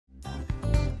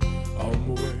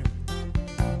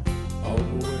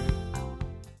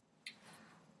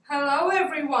Hello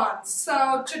everyone,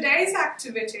 so today's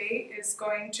activity is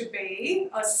going to be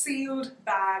a sealed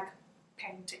bag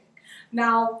painting.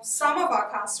 Now some of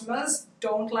our customers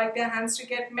don't like their hands to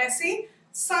get messy,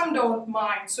 some don't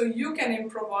mind, so you can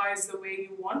improvise the way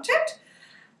you want it.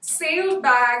 Sealed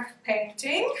bag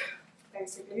painting,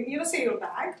 basically you need a sealed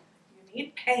bag, you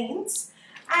need paints,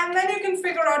 and then you can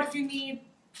figure out if you need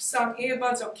some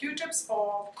earbuds or Q-tips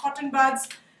or cotton buds,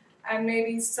 and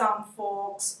maybe some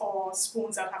forks or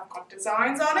spoons that have got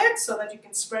designs on it so that you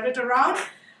can spread it around.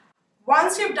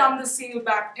 Once you've done the sealed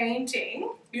bag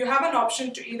painting, you have an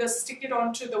option to either stick it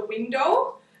onto the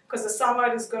window, because the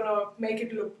sunlight is going to make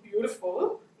it look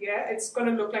beautiful. Yeah, it's going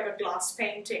to look like a glass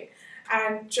painting,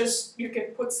 and just you can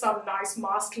put some nice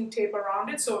masking tape around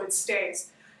it so it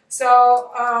stays. So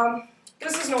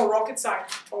this is no rocket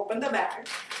science. Open the bag,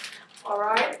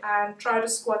 alright, and try to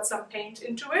squirt some paint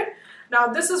into it. Now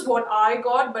this is what I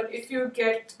got, but if you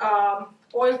get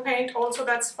oil paint also,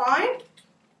 that's fine.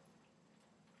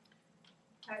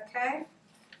 Okay,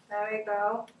 there we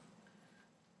go.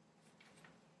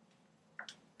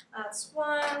 That's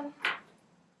one.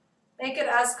 Make it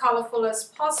as colorful as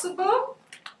possible.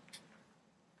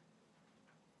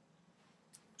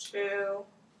 Two.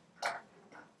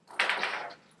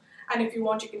 And if you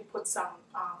want, you can put some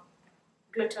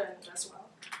glitter in it as well.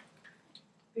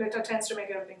 Glitter tends to make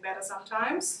everything better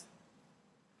sometimes.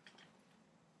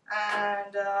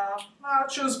 And I'll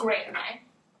choose green.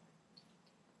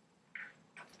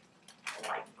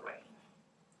 Light green.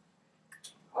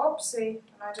 Oopsie,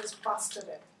 and I just busted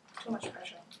it. Too much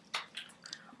pressure.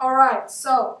 Alright,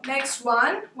 so next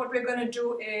one, what we're going to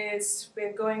do is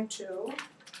we're going to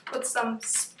put some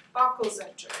sparkles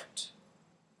into it.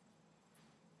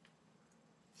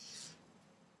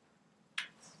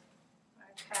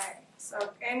 Okay,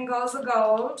 so in goes the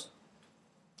gold.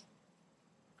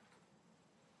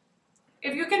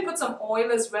 If you can put some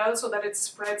oil as well so that it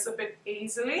spreads a bit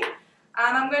easily.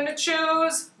 And I'm going to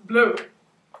choose blue.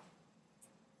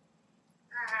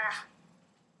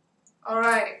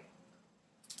 Alright.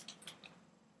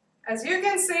 As you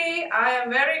can see, I am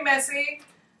very messy,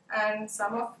 and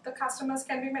some of the customers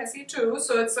can be messy too,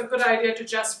 so it's a good idea to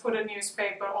just put a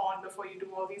newspaper on before you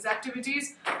do all these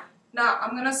activities. Now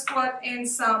I'm going to squirt in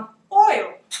some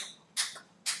oil.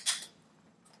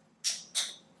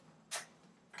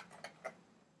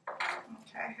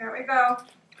 Okay, here we go.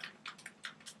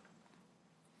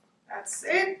 That's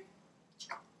it.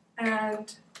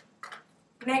 And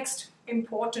next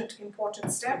important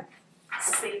step,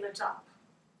 seal it up.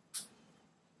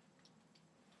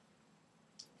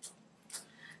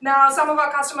 Now some of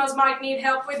our customers might need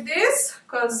help with this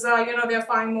because you know, their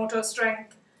fine motor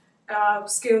strength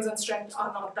skills and strength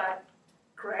are not that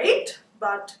great,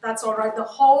 but that's all right. The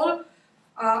whole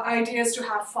idea is to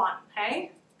have fun,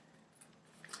 hey?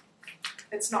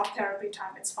 It's not therapy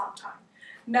time, it's fun time.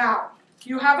 Now,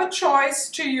 you have a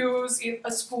choice to use a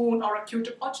spoon or a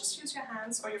Q-tip, or just use your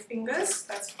hands or your fingers,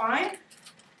 that's fine.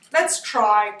 Let's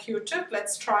try Q-tip,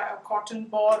 let's try a cotton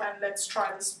ball, and let's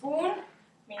try the spoon.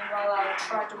 Meanwhile, I'll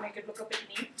try to make it look a bit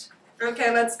neat. Okay,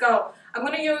 let's go. I'm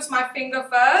going to use my finger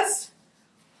first.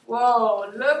 Whoa,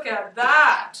 look at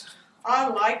that. I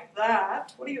like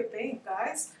that. What do you think,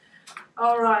 guys?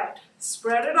 Alright,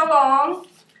 spread it along.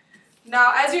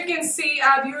 Now, as you can see,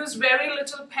 I've used very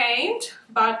little paint,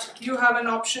 but you have an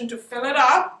option to fill it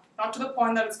up, not to the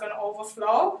point that it's going to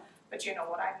overflow, but you know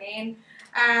what I mean.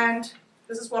 And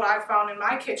this is what I found in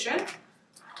my kitchen.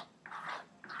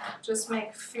 Just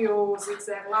make a few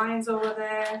zigzag lines over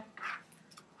there.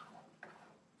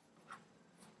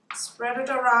 Spread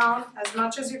it around as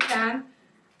much as you can.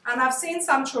 And I've seen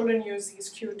some children use these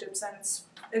Q-tips, and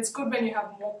it's good when you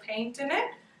have more paint in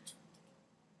it.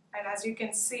 And as you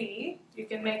can see, you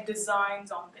can make designs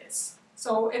on this.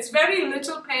 So it's very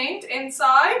little paint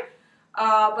inside,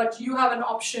 but you have an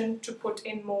option to put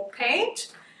in more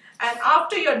paint. And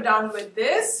after you're done with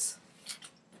this,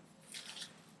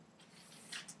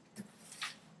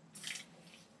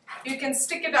 you can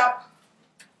stick it up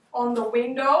on the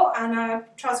window, and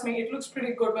trust me, it looks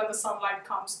pretty good when the sunlight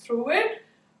comes through it.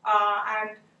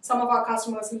 And some of our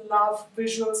customers love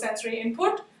visual sensory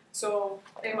input, so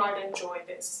they might enjoy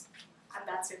this. And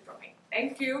that's it from me.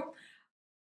 Thank you.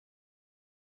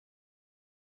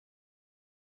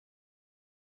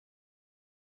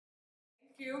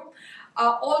 Thank you.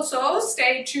 Also,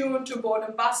 stay tuned to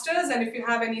Boredom Busters, and if you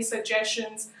have any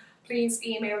suggestions, please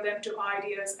email them to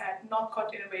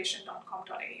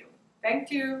ideas@northcotinnovation.com.au.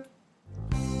 Thank you.